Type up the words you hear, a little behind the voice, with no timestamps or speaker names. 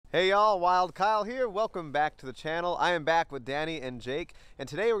Hey y'all, Wild Kyle here. Welcome back to the channel. I am back with Danny and Jake, and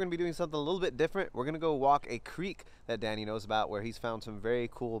today we're going to be doing something a little bit different. We're going to go walk a creek that Danny knows about where he's found some very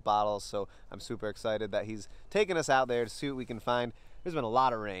cool bottles, so I'm super excited that he's taking us out there to see what we can find. There's been a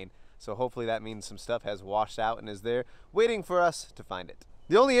lot of rain, so hopefully that means some stuff has washed out and is there waiting for us to find it.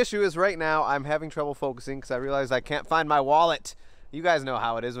 The only issue is right now I'm having trouble focusing because I realized I can't find my wallet. You guys know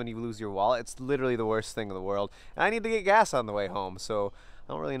how it is when you lose your wallet. It's literally the worst thing in the world, and I need to get gas on the way home, so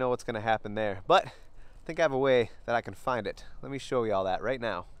I don't really know what's gonna happen there, but I think I have a way that I can find it. Let me show you all that right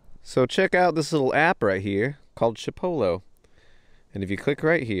now. So check out this little app right here called Chipolo. And if you click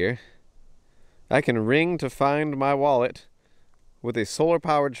right here, I can ring to find my wallet with a solar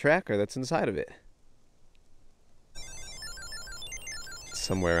powered tracker that's inside of it. It's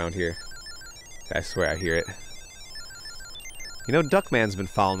somewhere around here. I swear I hear it. You know, Duckman's been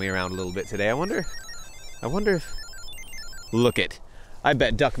following me around a little bit today. I wonder if... Look it. I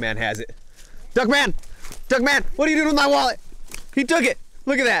bet Duckman has it. Duckman! Duckman! What are you doing with my wallet? He took it!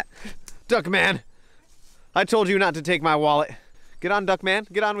 Look at that! Duckman! I told you not to take my wallet. Get on,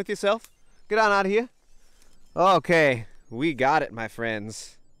 Duckman. Get on with yourself. Get on out of here. Okay, we got it, my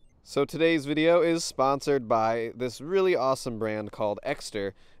friends. So today's video is sponsored by this really awesome brand called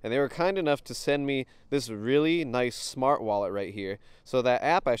Exter, and they were kind enough to send me this really nice smart wallet right here. So that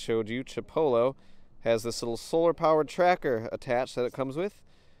app I showed you, Chipolo, has this little solar powered tracker attached that it comes with,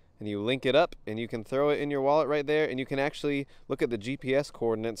 and you link it up and you can throw it in your wallet right there, and you can actually look at the GPS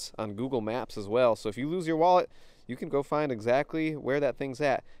coordinates on Google Maps as well. So if you lose your wallet, you can go find exactly where that thing's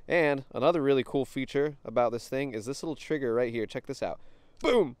at. And another really cool feature about this thing is this little trigger right here. Check this out.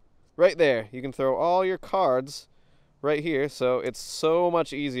 Boom! Right there. You can throw all your cards right here, so it's so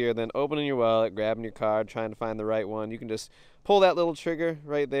much easier than opening your wallet, grabbing your card, trying to find the right one. You can just pull that little trigger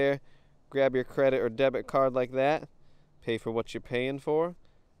right there, grab your credit or debit card like that, pay for what you're paying for.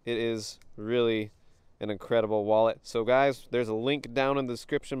 It is really an incredible wallet. So guys, there's a link down in the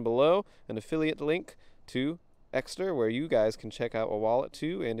description below, an affiliate link to Exter where you guys can check out a wallet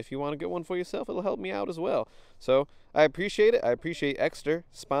too, and if you want to get one for yourself, it'll help me out as well. So I appreciate it. I appreciate Exter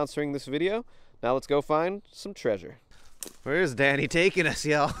sponsoring this video. Now let's go find some treasure. Where's Danny taking us,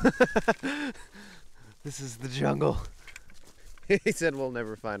 y'all? This is the jungle. He said we'll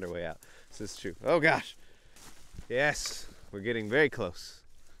never find our way out. This is true. Oh gosh. Yes, we're getting very close.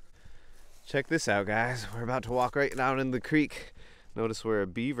 Check this out, guys. We're about to walk right down in the creek. Notice where a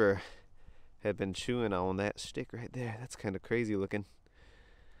beaver had been chewing on that stick right there. That's kind of crazy looking.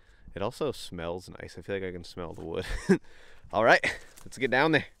 It also smells nice. I feel like I can smell the wood. All right, let's get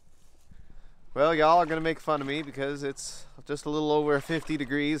down there. Well, y'all are gonna make fun of me because it's just a little over 50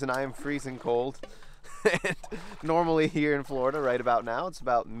 degrees and I am freezing cold. And normally here in Florida right about now it's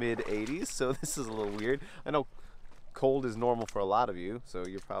about mid-80s, so this is a little weird. I know cold is normal for a lot of you, so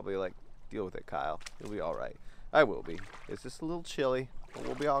you're probably like, deal with it, Kyle. You'll be all right. I will be. It's just a little chilly, but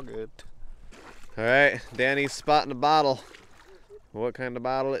we'll be all good. All right, Danny's spotting a bottle. What kind of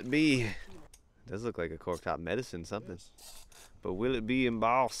bottle it be? It does look like a corktop medicine something, but will it be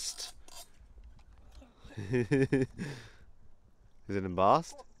embossed? Is it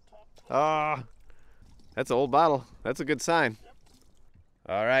embossed? Ah. That's an old bottle. That's a good sign.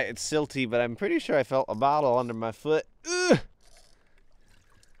 All right, it's silty, but I'm pretty sure I felt a bottle under my foot. Ugh!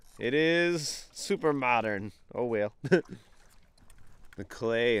 It is super modern. Oh well. The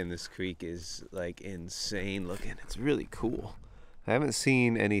clay in this creek is like insane looking. It's really cool. I haven't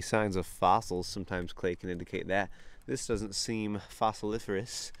seen any signs of fossils. Sometimes clay can indicate that. This doesn't seem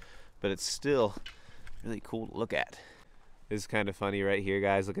fossiliferous, but it's still really cool to look at. This is kind of funny right here,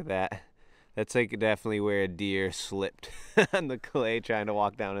 guys. Look at that. That's like definitely where a deer slipped on the clay trying to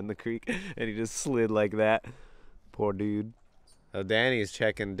walk down in the creek, and he just slid like that. Poor dude. Well, Danny's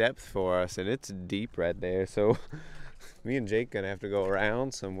checking depth for us, and it's deep right there, so me and Jake gonna have to go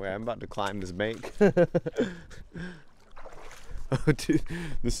around somewhere. I'm about to climb this bank. Oh, dude,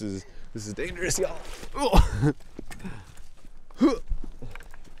 this is dangerous, y'all. All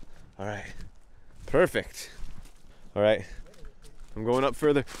right, perfect. All right, I'm going up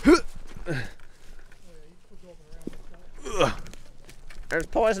further. There's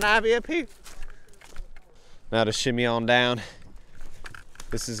poison ivy up here. Now to shimmy on down.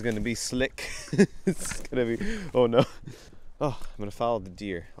 This is gonna be slick. It's gonna be, oh no. Oh, I'm gonna follow the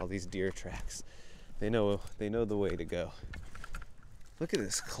deer, all these deer tracks. They know the way to go. Look at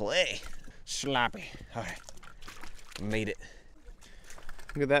this clay. Sloppy. All right, made it.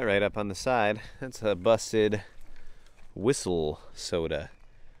 Look at that right up on the side. That's a busted Whistle soda.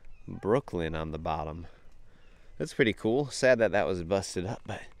 Brooklyn on the bottom. That's pretty cool. Sad that was busted up,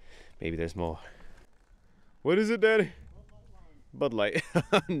 but maybe there's more. What is it, Daddy? Bud Light.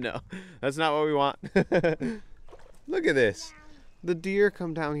 No, that's not what we want. Look at this. The deer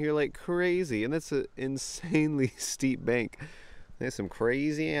come down here like crazy, and that's an insanely steep bank. There's some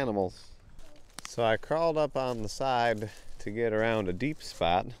crazy animals. So I crawled up on the side to get around a deep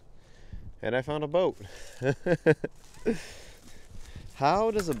spot, and I found a boat.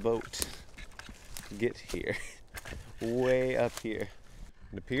 How does a boat get here? Way up here.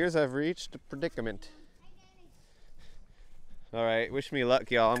 It appears I've reached a predicament. All right, wish me luck,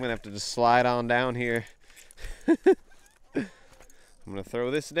 y'all. I'm gonna have to just slide on down here. I'm gonna throw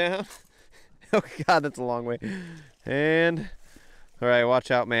this down. Oh God, that's a long way. And, all right,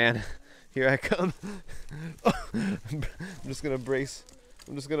 watch out, man. Here I come. I'm just gonna brace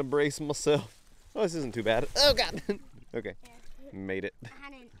myself. Oh, this isn't too bad. Oh God. Okay, made it.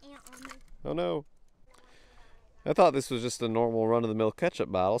 Oh no. I thought this was just a normal run-of-the-mill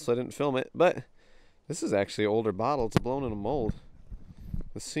ketchup bottle, so I didn't film it, but this is actually an older bottle. It's blown in a mold.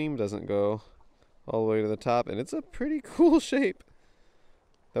 The seam doesn't go all the way to the top, and it's a pretty cool shape.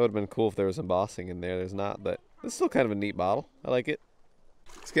 That would have been cool if there was embossing in there. There's not, but it's still kind of a neat bottle. I like it.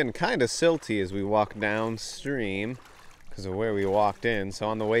 It's getting kind of silty as we walk downstream because of where we walked in. So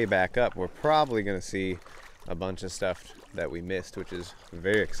on the way back up, we're probably going to see a bunch of stuff that we missed, which is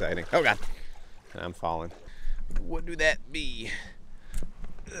very exciting. Oh God, I'm falling. What do that be?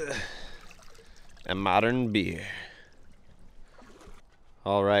 Ugh. A modern beer.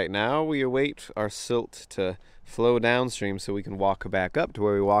 All right, now we await our silt to flow downstream so we can walk back up to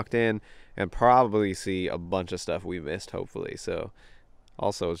where we walked in and probably see a bunch of stuff we missed, hopefully. So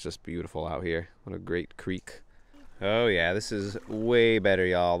also, it's just beautiful out here. What a great creek. Oh yeah, this is way better,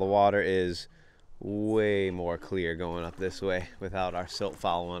 y'all. The water is way more clear going up this way without our silt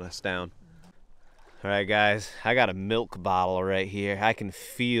following us down. All right, guys, I got a milk bottle right here. I can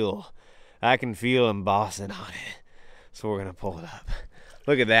feel embossing on it. So we're gonna pull it up.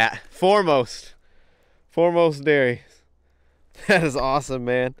 Look at that. Foremost Dairy. That is awesome,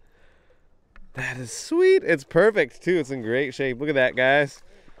 man. That is sweet. It's perfect too. It's in great shape. Look at that, guys.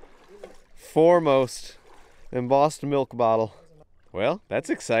 Foremost embossed milk bottle. Well,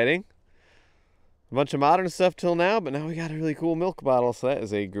 that's exciting. A bunch of modern stuff till now, but now we got a really cool milk bottle, so that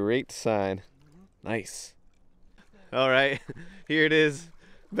is a great sign. Nice. All right, here it is.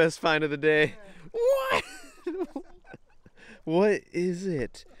 Best find of the day. What? What is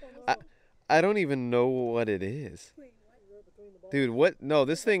it? I don't even know what it is. Dude, what? No,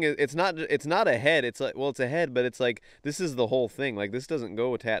 this thing is, it's not a head. It's like, well, it's a head, but it's like, this is the whole thing. Like, this doesn't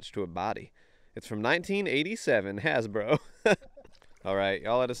go attached to a body. It's from 1987, Hasbro. All right,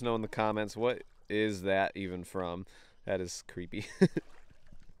 y'all let us know in the comments, what is that even from? That is creepy.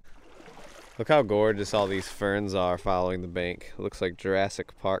 Look how gorgeous all these ferns are following the bank. It looks like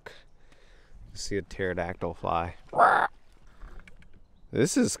Jurassic Park. You see a pterodactyl fly.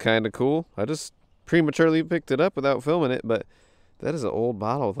 This is kind of cool. I just prematurely picked it up without filming it, but that is an old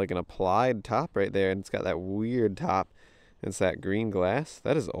bottle with like an applied top right there, and it's got that weird top. It's that green glass.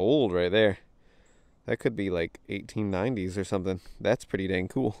 That is old right there. That could be like 1890s or something. That's pretty dang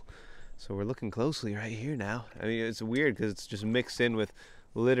cool. So we're looking closely right here now. I mean, it's weird because it's just mixed in with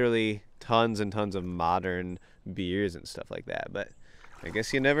literally tons and tons of modern beers and stuff like that. But I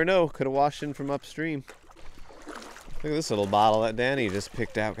guess you never know. Could have washed in from upstream. Look at this little bottle that Danny just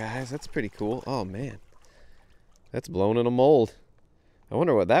picked out, guys. That's pretty cool. Oh, man. That's blown in a mold. I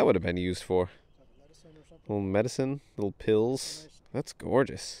wonder what that would have been used for. Little medicine, little pills. That's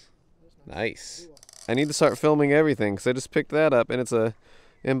gorgeous. Nice. I need to start filming everything because I just picked that up, and it's a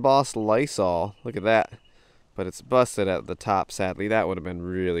embossed Lysol. Look at that. But it's busted at the top, sadly. That would have been a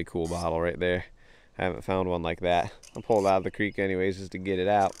really cool bottle right there. I haven't found one like that. I pulled it out of the creek anyways just to get it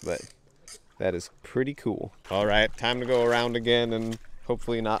out, but that is pretty cool. All right, time to go around again and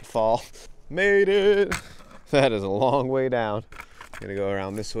hopefully not fall. Made it. That is a long way down. Gonna go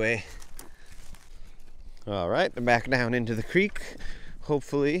around this way. All right, back down into the creek.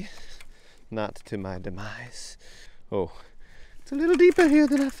 Hopefully not to my demise. Oh, it's a little deeper here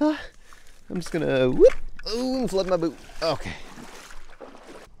than I thought. I'm just gonna whoop, and flood my boot. Okay.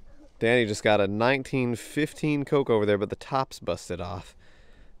 Danny just got a 1915 Coke over there, but the top's busted off.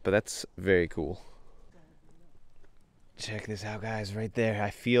 But that's very cool. Check this out, guys, right there.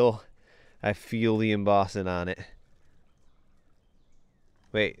 I feel the embossing on it.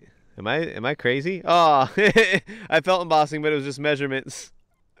 Wait, am I crazy? Oh, I felt embossing, but it was just measurements.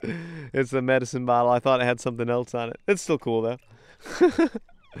 It's the medicine bottle. I thought it had something else on it. It's still cool though.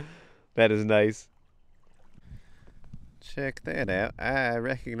 That is nice. Check that out. I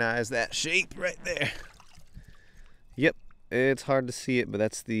recognize that shape right there. Yep, it's hard to see it, but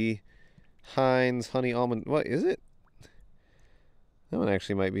that's the Heinz Honey Almond. What is it? That one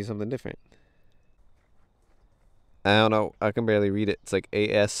actually might be something different. I don't know. I can barely read it. It's like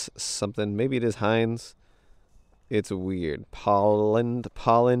AS something. Maybe it is Heinz. It's weird. Polland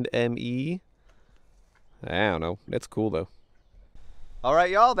ME. I don't know. It's cool though. All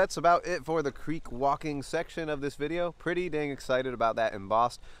right, y'all, that's about it for the creek walking section of this video. Pretty dang excited about that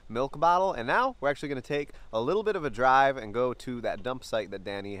embossed milk bottle. And now we're actually gonna take a little bit of a drive and go to that dump site that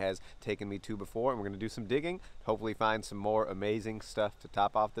Danny has taken me to before. And we're gonna do some digging, hopefully find some more amazing stuff to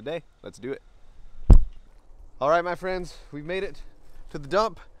top off the day. Let's do it. All right, my friends, we've made it to the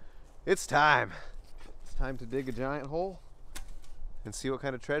dump. It's time. It's time to dig a giant hole and see what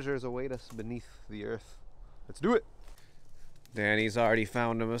kind of treasures await us beneath the earth. Let's do it. Danny's already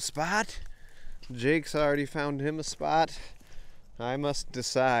found him a spot. Jake's already found him a spot. I must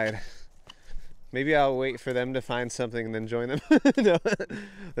decide. Maybe I'll wait for them to find something and then join them. No,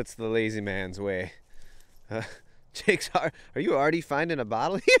 that's the lazy man's way. Jake's, are you already finding a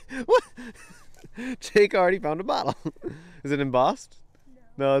bottle here? What? Jake already found a bottle. Is it embossed?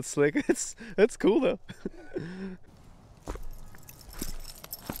 No, it's slick. That's cool though. I'm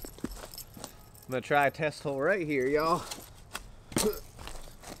gonna try a test hole right here, y'all.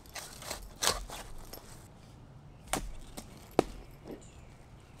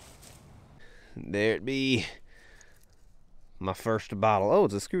 There it be. My first bottle. Oh,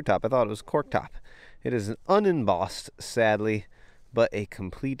 it's a screw top. I thought it was cork top. It is an unembossed, sadly, but a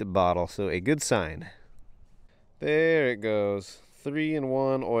complete bottle, so a good sign. There it goes.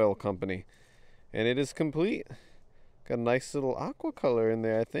 3-in-1 oil company. And it is complete. Got a nice little aqua color in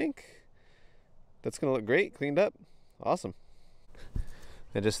there, I think. That's gonna look great, cleaned up. Awesome.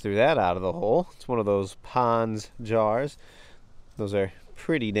 I just threw that out of the hole. It's one of those Pond's jars. Those are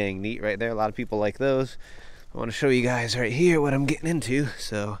pretty dang neat right there. A lot of people like those. I want to show you guys right here what I'm getting into.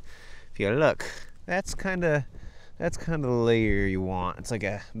 So if you look, that's kind of the layer you want. It's like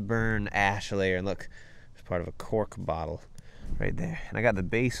a burn ash layer. And look, it's part of a cork bottle right there. And I got the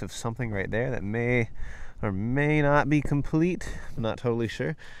base of something right there that may or may not be complete. I'm not totally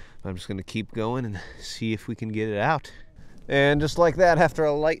sure. I'm just gonna keep going and see if we can get it out. And just like that, after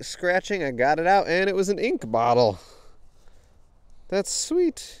a light scratching, I got it out, and it was an ink bottle. That's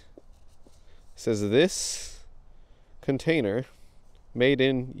sweet. It says this container made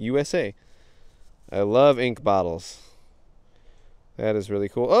in USA. I love ink bottles. That is really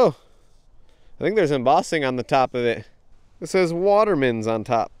cool. Oh, I think there's embossing on the top of it. It says Waterman's on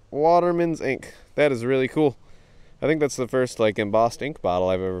top. Waterman's ink. That is really cool. I think that's the first like embossed ink bottle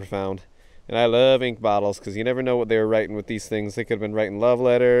I've ever found. And I love ink bottles because you never know what they were writing with these things. They could have been writing love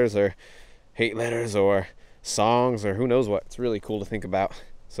letters or hate letters or songs or who knows what. It's really cool to think about.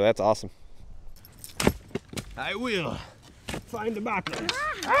 So that's awesome. I will find the bottle.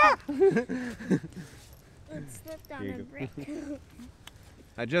 Ah! It slipped on a brick.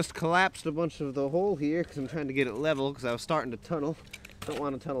 I just collapsed a bunch of the hole here because I'm trying to get it level because I was starting to tunnel. Don't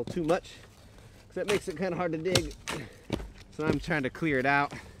want to tunnel too much because that makes it kind of hard to dig. So I'm trying to clear it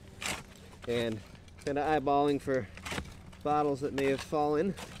out and kind of eyeballing for bottles that may have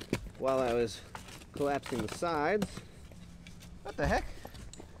fallen while I was collapsing the sides. What the heck?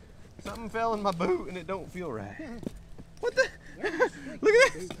 Something fell in my boot and it don't feel right. What the? Look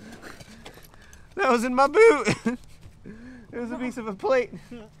at this! That was in my boot! It was a piece of a plate.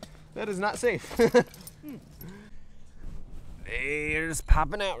 That is not safe. There's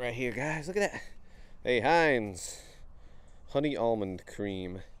popping out right here, guys. Look at that. Hey, Heinz. Honey almond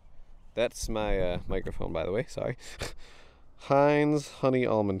cream. That's my microphone, by the way. Sorry. Heinz honey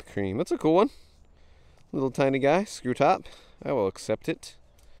almond cream. That's a cool one. Little tiny guy. Screw top. I will accept it.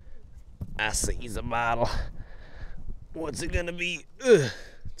 I seize a bottle. What's it gonna be? Ugh.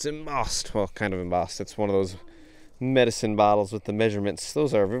 It's embossed. Well, kind of embossed. It's one of those medicine bottles with the measurements.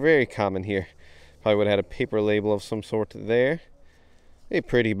 Those are very common here. Probably would have had a paper label of some sort there. A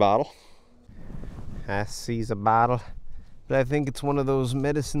pretty bottle. I seize a bottle. But I think it's one of those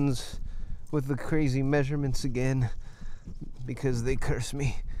medicines with the crazy measurements again because they curse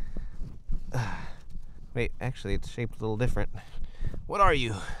me. Wait, actually it's shaped a little different. What are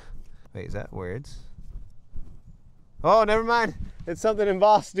you? Wait, is that words? Oh, never mind. It's something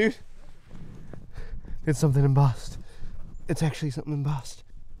embossed, dude. It's something embossed. It's actually something embossed.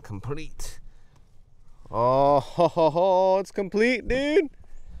 Complete. Oh, ho, ho, ho, it's complete, dude.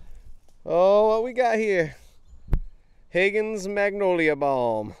 Oh, what we got here? Hagen's Magnolia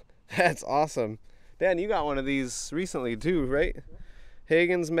Balm. That's awesome. Dan, you got one of these recently too, right?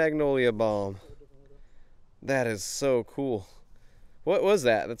 Hagen's Magnolia Balm. That is so cool. What was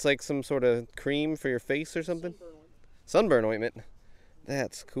that? That's like some sort of cream for your face or something? Sunburn ointment.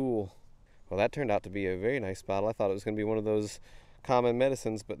 That's cool. Well, that turned out to be a very nice bottle. I thought it was going to be one of those common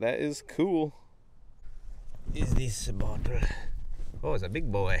medicines, but that is cool. Is this a bottle? Oh, it's a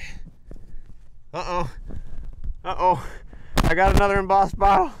big boy. Uh-oh. Uh-oh. I got another embossed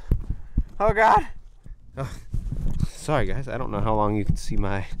bottle. Oh, God. Oh. Sorry, guys. I don't know how long you can see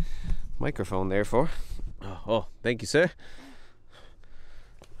my microphone there for. Oh, thank you, sir.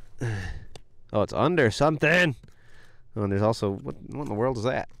 Oh, it's under something. Oh, and there's also, what in the world is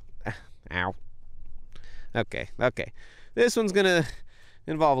that? Ow. Okay. This one's gonna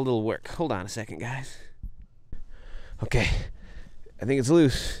involve a little work. Hold on a second, guys. Okay. I think it's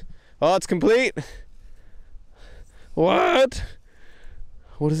loose. Oh, it's complete. What?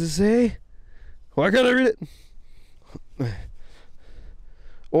 What does it say? Why can't I read it?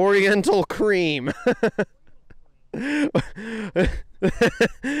 Oriental cream.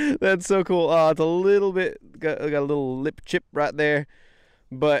 That's so cool. Oh, it's a little bit, got a little lip chip right there,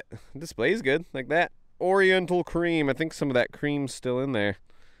 but the display's good like that. Oriental cream. I think some of that cream's still in there.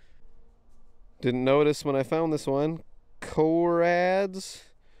 Didn't notice when I found this one. Corad's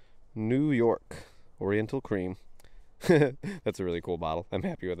New York Oriental cream. That's a really cool bottle. I'm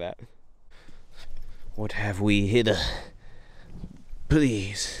happy with that. What have we here?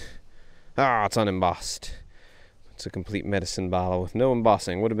 Please. Ah, it's unembossed. It's a complete medicine bottle with no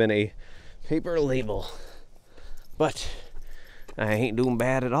embossing. Would have been a paper label. But I ain't doing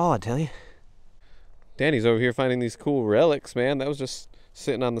bad at all, I tell you. Danny's over here finding these cool relics, man. That was just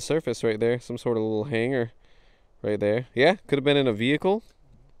sitting on the surface right there. Some sort of little hanger right there. Yeah, could have been in a vehicle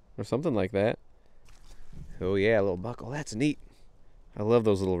or something like that. Oh yeah, a little buckle. That's neat. I love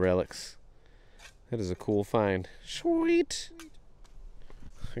those little relics. That is a cool find. Sweet.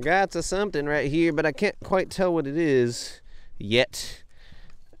 I got something right here, but I can't quite tell what it is yet.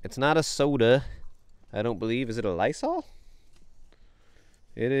 It's not a soda, I don't believe. Is it a Lysol?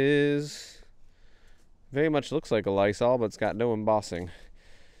 It is. Very much looks like a Lysol, but it's got no embossing.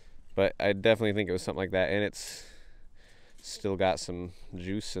 But I definitely think it was something like that, and it's still got some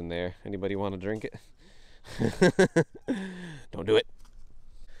juice in there. Anybody want to drink it? Don't do it.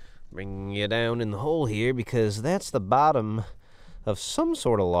 Bring you down in the hole here because that's the bottom of some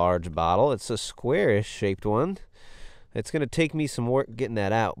sort of large bottle. It's a squarish shaped one. It's going to take me some work getting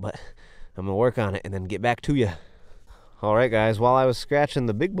that out, but I'm going to work on it and then get back to you. All right, guys, while I was scratching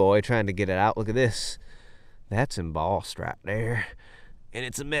the big boy trying to get it out, look at this. That's embossed right there. And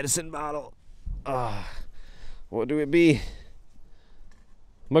it's a medicine bottle. What do it be?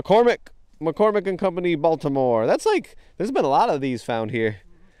 McCormick and Company, Baltimore. That's like, there's been a lot of these found here.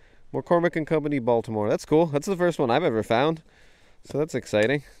 McCormick and Company, Baltimore. That's cool. That's the first one I've ever found. So that's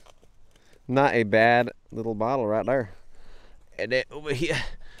exciting. Not a bad little bottle right there. And then over here.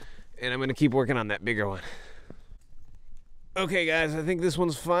 And I'm going to keep working on that bigger one. Okay, guys, I think this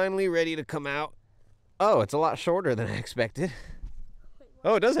one's finally ready to come out. Oh, it's a lot shorter than I expected.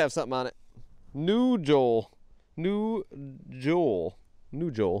 Oh, it does have something on it. New Joel.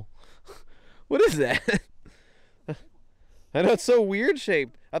 What is that? I know, it's so weird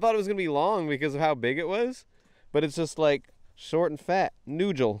shaped. I thought it was going to be long because of how big it was. But it's just like short and fat.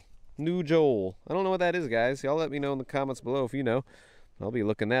 New Joel. I don't know what that is, guys. Y'all let me know in the comments below if you know. I'll be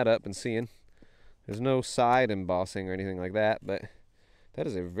looking that up and seeing. There's no side embossing or anything like that, but that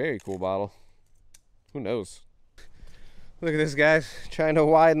is a very cool bottle. Who knows? Look at this, guys. Trying to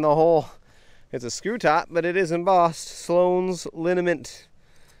widen the hole. It's a screw top, but it is embossed. Sloan's Liniment.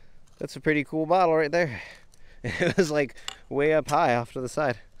 That's a pretty cool bottle right there. It was like way up high off to the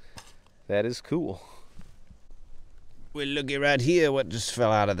side. That is cool. Well, looky right here what just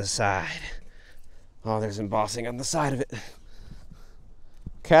fell out of the side. Oh, there's embossing on the side of it.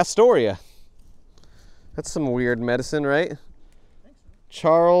 Castoria. That's some weird medicine, right?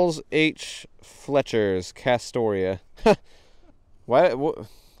 Charles H. Fletcher's Castoria. Why?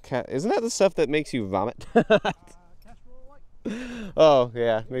 Isn't that the stuff that makes you vomit? Oh,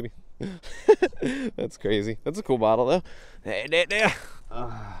 yeah, maybe. That's crazy. That's a cool bottle, though.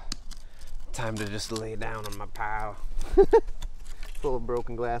 Time to just lay down on my pile. Full of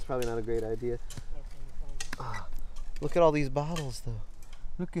broken glass. Probably not a great idea. Look at all these bottles, though.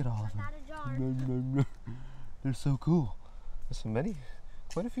 Look at all of them. They're so cool. There's so many.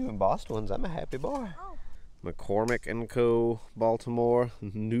 Quite a few embossed ones. I'm a happy boy. Oh. McCormick & Co., Baltimore,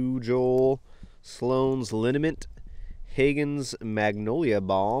 New Joel, Sloan's Liniment, Hagen's Magnolia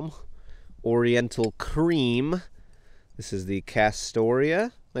Balm, Oriental Cream. This is the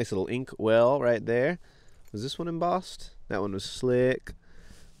Castoria. Nice little ink well right there. Was this one embossed? That one was slick.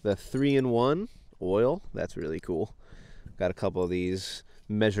 The 3-in-1 oil. That's really cool. Got a couple of these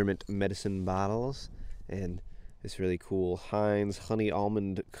measurement medicine bottles. And this really cool Heinz Honey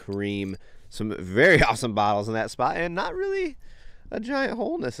Almond Cream. Some very awesome bottles in that spot. And not really a giant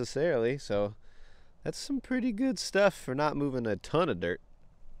hole necessarily, so that's some pretty good stuff for not moving a ton of dirt.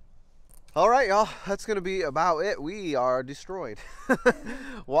 All right, y'all, that's gonna be about it. We are destroyed.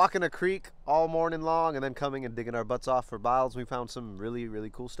 Walking a creek all morning long and then coming and digging our butts off for biles. We found some really, really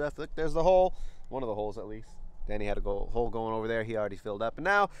cool stuff. Look, there's the hole. One of the holes, at least. Danny had a hole going over there. He already filled up. And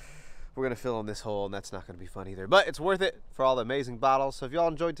now we're gonna fill in this hole, and that's not gonna be fun either. But it's worth it for all the amazing bottles. So if y'all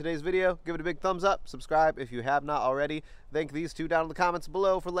enjoyed today's video, give it a big thumbs up. Subscribe if you have not already. Thank these two down in the comments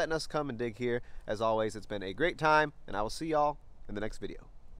below for letting us come and dig here. As always, it's been a great time, and I will see y'all in the next video.